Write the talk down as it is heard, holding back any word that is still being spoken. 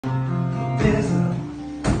there's a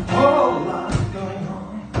whole lot going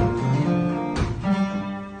on.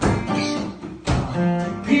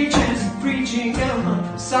 Preachers preaching and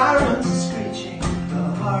the sirens are screeching the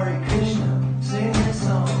Hare Krishna, sing this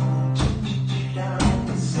song. Down in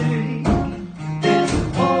the city, there's a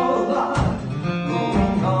whole lot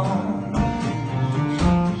going on.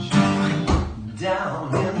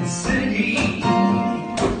 Down in the city,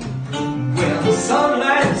 where the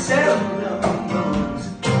sunlight seldom goes.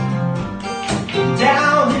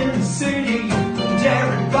 Down in the city, and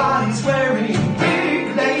everybody's wearing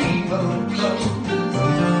big label clothes.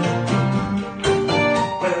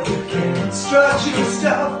 Well, you can't strut your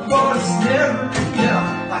stuff, but it's never enough.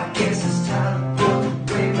 I guess it's time to put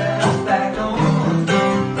the way back on.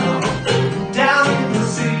 Down in the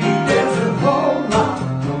city, there's a whole lot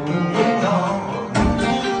going on.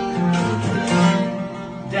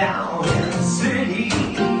 Down in the city,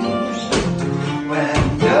 where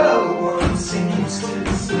no one seems to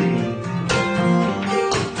sleep.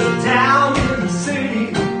 Down in the city,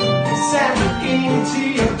 send into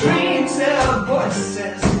your dreams, their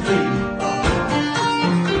voices creep.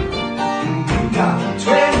 You got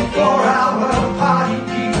 24-hour party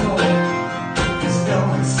people, 'cause no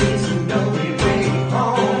one seems to know their way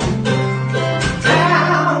home.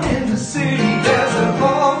 Down in the city, there's a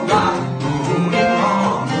whole lot going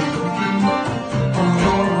on.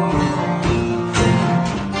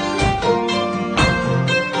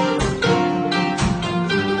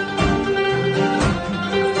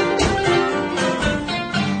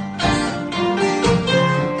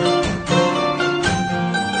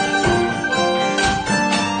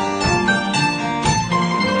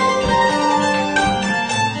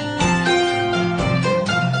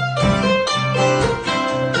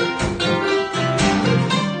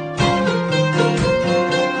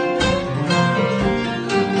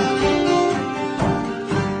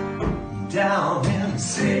 Down in the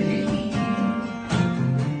city,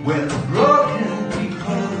 where the broken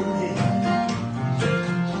people live.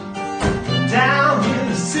 Down in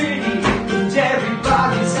the city, and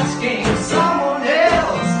everybody's asking someone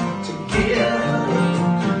else to give.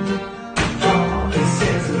 Oh, it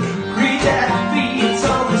says greed that feeds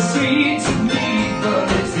on the streets of me, but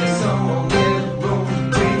is there someone there rolling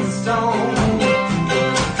with a stone?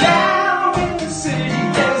 Down in the city,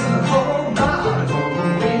 there's a whole lot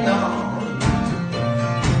going on.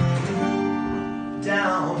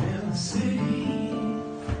 Down in the city,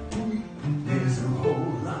 there's a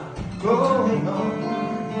whole lot going on.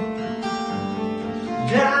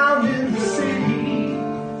 Down in the city,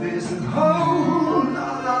 there's a whole